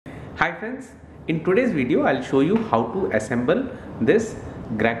Hi friends, in today's video I'll show you how to assemble this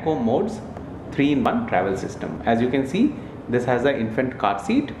Graco modes 3-in-1 travel system. As you can see, this has an infant car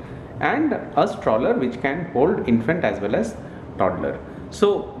seat and a stroller which can hold infant as well as toddler.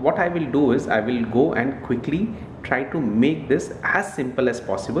 So what I will do is I will go and quickly try to make this as simple as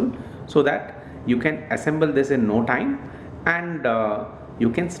possible so that you can assemble this in no time and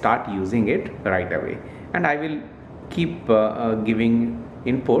you can start using it right away. And I will keep giving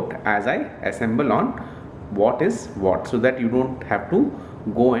input as I assemble on what is what, so that you don't have to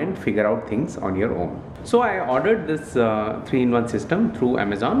go and figure out things on your own. So I ordered this 3-in-1 system through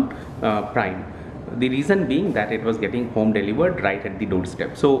Amazon Prime. The reason being that it was getting home delivered right at the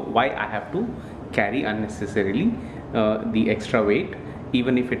doorstep. So why I have to carry unnecessarily the extra weight,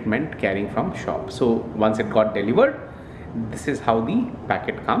 even if it meant carrying from shop. So once it got delivered, this is how the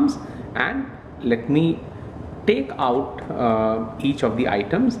packet comes, and let me take out each of the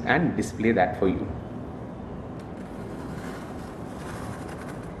items and display that for you.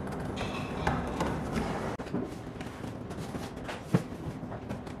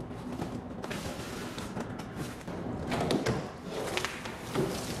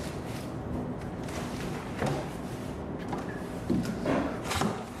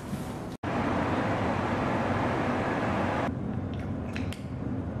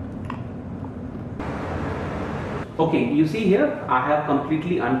 Okay, you see here I have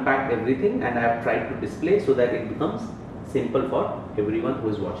completely unpacked everything and I have tried to display so that it becomes simple for everyone who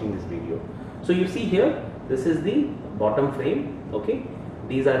is watching this video. So you see here, this is the bottom frame. Okay,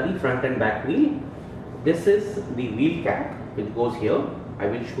 these are the front and back wheel. This is the wheel cap which goes here. I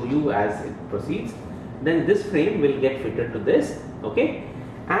will show you as it proceeds. Then this frame will get fitted to this. Okay,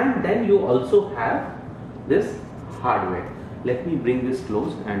 and then you also have this hardware. Let me bring this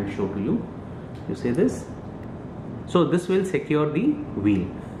close and show to you. You see this? So this will secure the wheel.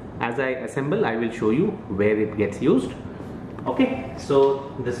 As I assemble, I will show you where it gets used. Okay,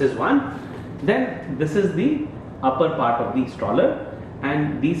 so this is one. Then this is the upper part of the stroller,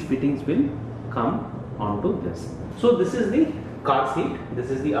 and these fittings will come onto this. So this is the car seat, this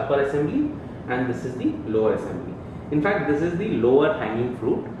is the upper assembly, and this is the lower assembly. In fact, this is the lower hanging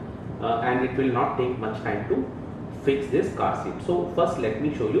fruit, and it will not take much time to fix this car seat. So first let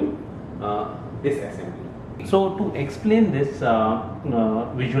me show you this assembly. So to explain this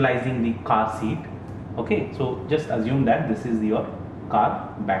visualizing the car seat, okay, so just assume that this is your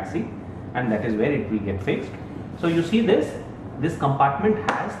car back seat and that is where it will get fixed. So you see this compartment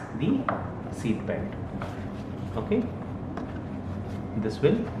has the seat belt. Okay, this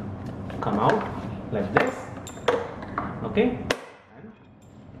will come out like this. Okay, and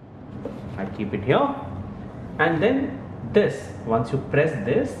I keep it here, and then this, once you press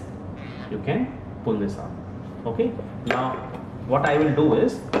this, you can pull this out. Okay, now what I will do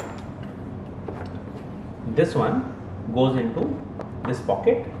is this one goes into this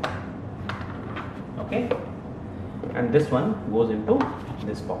pocket. Okay, and this one goes into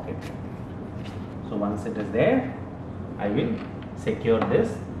this pocket. So once it is there, I will secure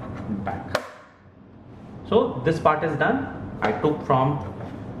this back. So this part is done. I took from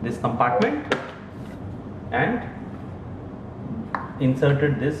this compartment and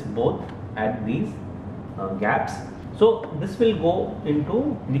inserted this both at these gaps. So this will go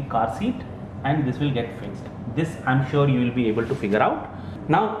into the car seat and this will get fixed. This I'm sure you will be able to figure out.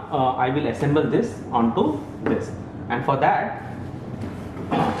 Now I will assemble this onto this, and for that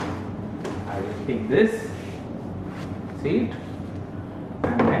I will take this seat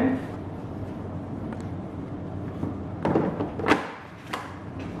and then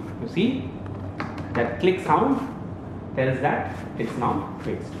you see that click sound tells that it's now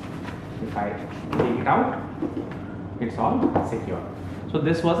fixed. If I take it out, it's all secure. So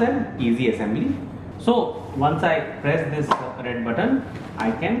this was an easy assembly. So once I press this red button,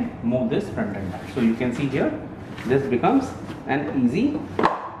 I can move this front and back. So you can see here, this becomes an easy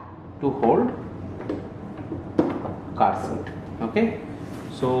to hold car seat. Okay,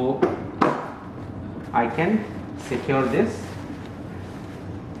 so I can secure this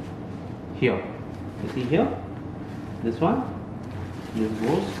here. You see here, this one, this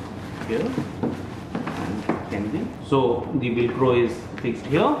goes here and can be. So the velcro is fixed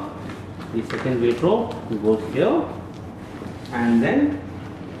here, the second velcro goes here, and then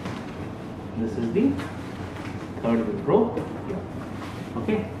this is the third velcro here.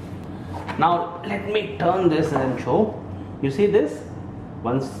 Okay, now let me turn this and show. You see this,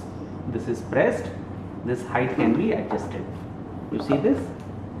 once this is pressed, this height can be adjusted. You see this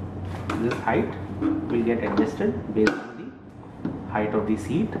height will get adjusted based on the height of the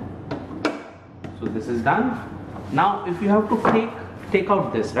seat. So this is done. Now if you have to take take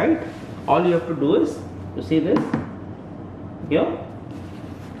out this, right? All you have to do is, you see this here,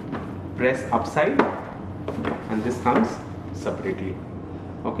 press upside and this comes separately.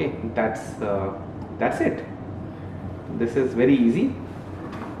 Okay, that's it. This is very easy.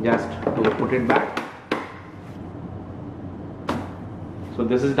 Just to put it back. So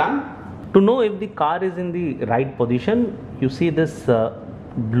this is done. To know if the car is in the right position, you see this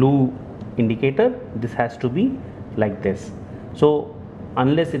blue indicator. This has to be like this. So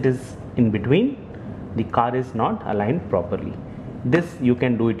unless it is in between, the car is not aligned properly. This you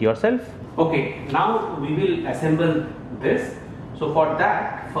can do it yourself. Okay, now we will assemble this. So for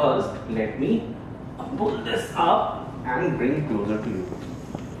that, first let me pull this up and bring closer to you.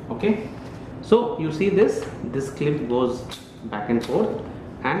 Okay, so you see this clip goes back and forth,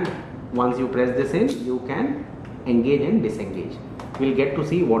 and once you press this in, you can engage and disengage. We'll get to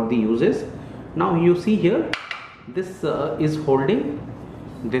see what the use is. Now you see here, this is holding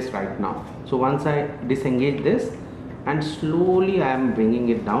this right now. So once I disengage this and slowly I am bringing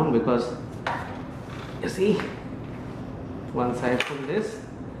it down, because you see, once I pull this,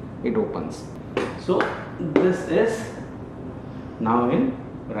 it opens. So this is now in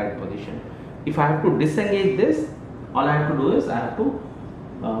right position. If I have to disengage this, all I have to do is I have to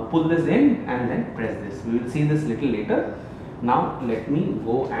pull this in and then press this. We will see this little later. Now let me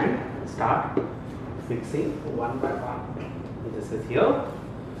go and start fixing one by one. This is here.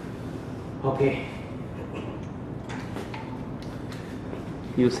 Okay,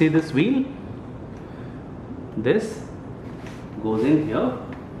 you see this wheel, this goes in here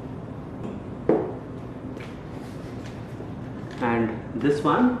and this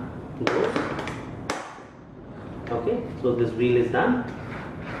one goes. Okay, so this wheel is done.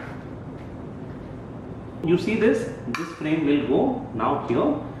 You see this frame will go now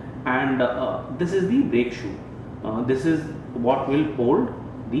here, and this is the brake shoe. This is what will hold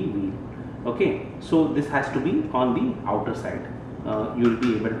the wheel. Okay, so this has to be on the outer side. You will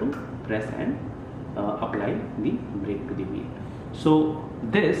be able to press and apply the brake to the wheel. So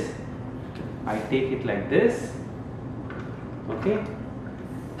this, I take it like this. Okay,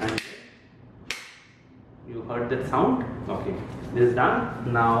 and you heard that sound. Okay, this is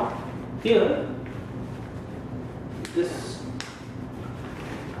done. Now here, this,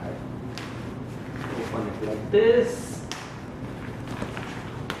 open it like this.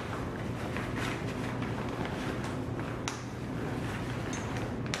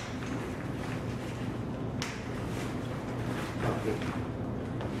 Okay,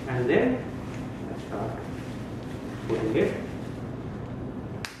 and then I start putting it.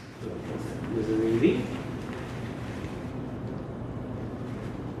 This is easy.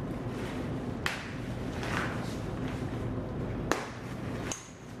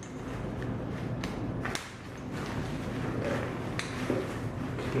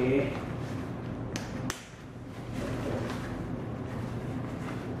 Okay.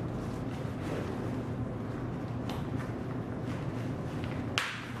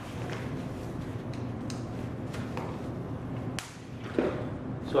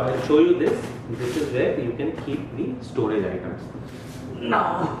 So I will show you this. This is where you can keep the storage items.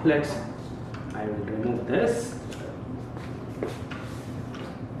 Now I will remove this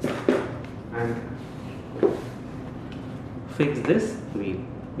and fix this wheel.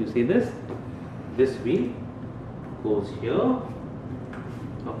 You see this wheel goes here.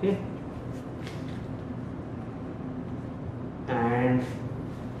 Okay, and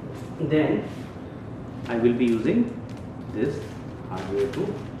then I will be using this hardware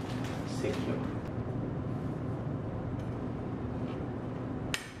to secure.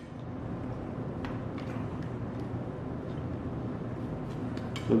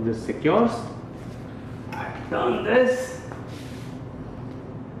 So this secures. I've done this.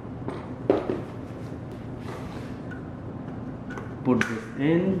 Put this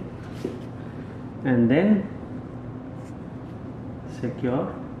in and then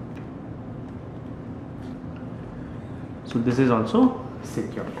secure. So this is also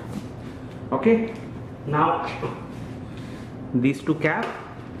secured. Okay, now these two cap,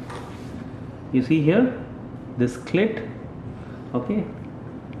 you see here this clit. Okay,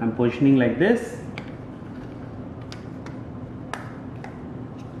 I'm positioning like this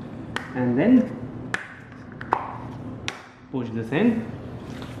and then push this in.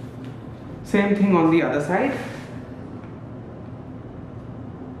 Same thing on the other side.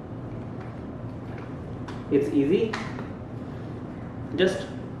 It's easy. Just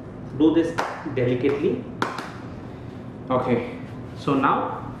do this delicately. Okay, so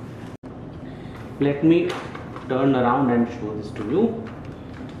now let me turn around and show this to you.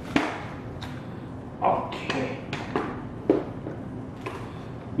 Okay,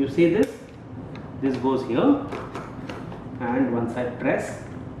 you see this goes here, and once I press,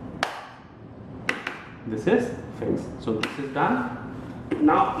 this is fixed. So this is done.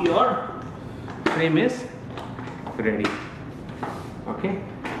 Now your frame is ready. Okay,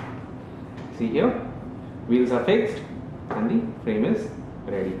 see here, wheels are fixed and the frame is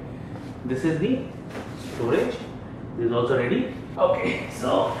ready. This is the storage. This is also ready. Okay,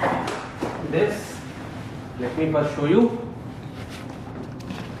 so this, let me first show you.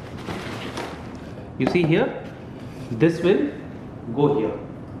 You see here, this will go here.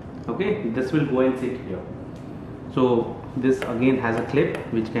 Okay, this will go and sit here. So this again has a clip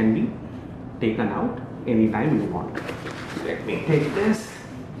which can be taken out anytime you want. Let me take this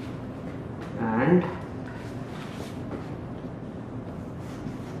and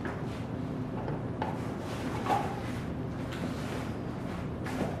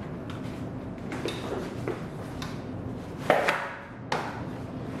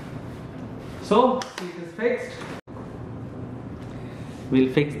so seat is fixed.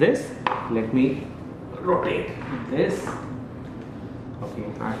 We'll fix this. Let me rotate this. Okay,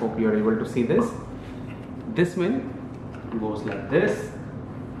 I hope you are able to see this. This one goes like this.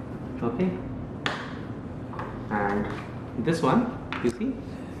 Okay, and this one, you see,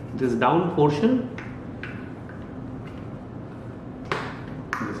 this down portion,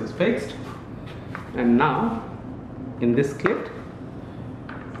 this is fixed, and now in this clip,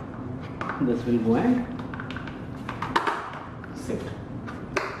 this will go and sit.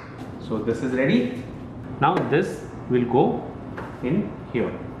 So this is ready. Now this will go in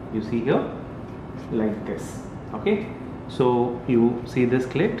here. You see here, like this. Okay, so you see this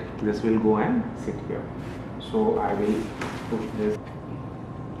clip, this will go and sit here. So I will push this.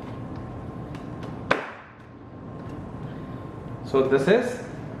 So this is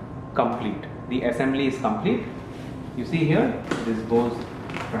complete. The assembly is complete. You see here, this goes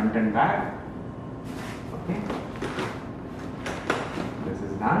front and back. Okay, this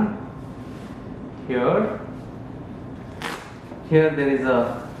is done. Here there is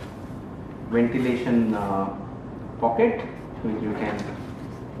a ventilation pocket which you can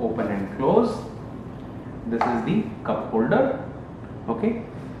open and close. This is the cup holder. Okay,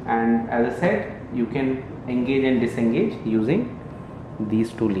 and as I said, you can engage and disengage using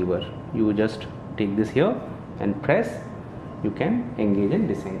these two levers. You just take this here and press, you can engage and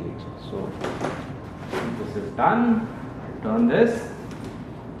disengage. So this is done. Turn this.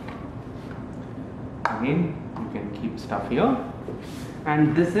 Again, you can keep stuff here,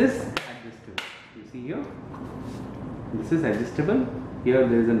 and this is adjustable. You see here, this is adjustable. Here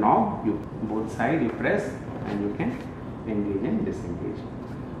there is a knob. You both sides you press, and you can engage and disengage.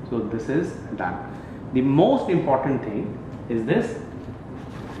 So this is done. The most important thing is this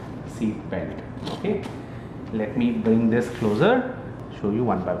seat belt. Okay, let me bring this closer, show you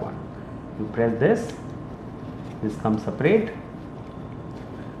one by one. You press this, this comes separate,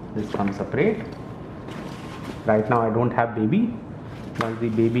 this comes separate. Right now I don't have baby. Once the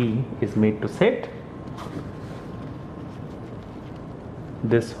baby is made to sit,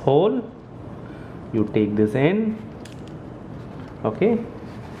 this hole, you take this in. Okay,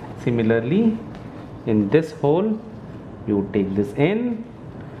 similarly in this hole you take this in.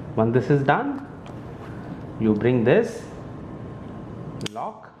 Once this is done, you bring this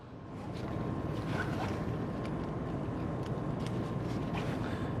lock,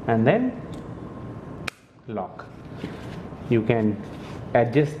 and then lock. You can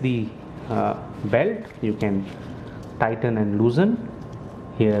adjust the belt, you can tighten and loosen.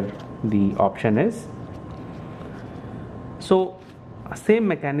 Here the option is. So same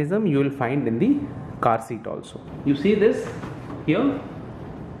mechanism you will find in the car seat also. You see this here,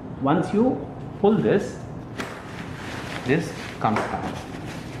 once you pull this, this comes down.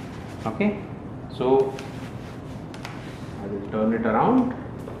 Okay, so I will turn it around.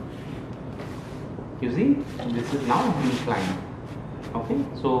 You see, this is now inclined. Okay,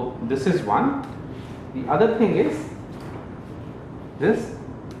 so this is one. The other thing is this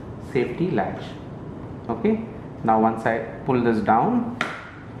safety latch. Okay, now once I pull this down,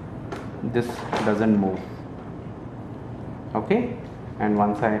 this doesn't move. Okay, and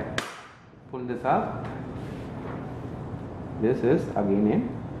once I pull this up, this is again in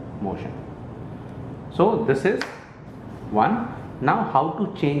motion. So this is one. Now how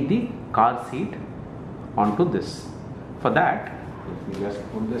to change the car seat onto this? For that, let me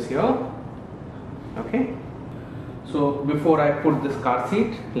just put this here. Okay, so before I put this car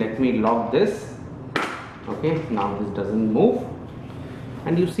seat, let me lock this. Okay, now this doesn't move,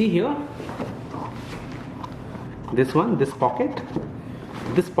 and you see here this one, this pocket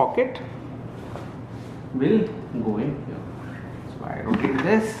will go in here. So So I rotate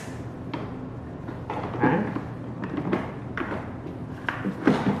this and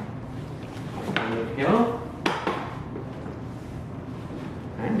here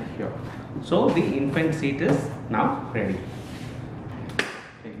and here. So the infant seat is now ready.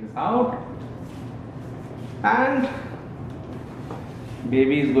 Take this out and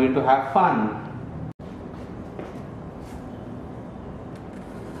baby is going to have fun.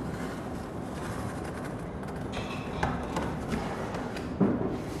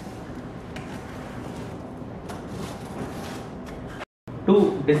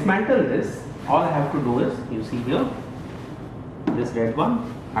 To dismantle this, all I have to do is, you see here, this red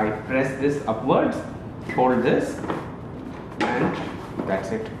one, I press this upwards, hold this, and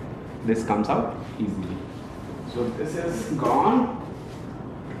that's it. This comes out easily. So this is gone.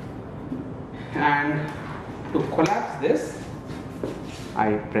 And to collapse this,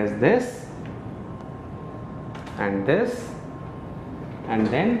 I press this and this, and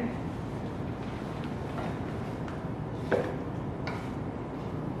then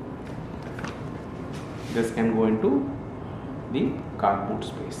this can go into the cardboard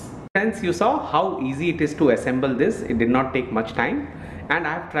space. Friends, you saw how easy it is to assemble this. It did not take much time, and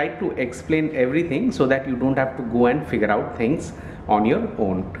I have tried to explain everything so that you don't have to go and figure out things on your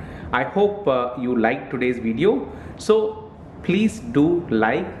own. I hope you liked today's video. So please do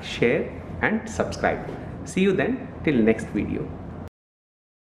like, share and subscribe. See you then till next video.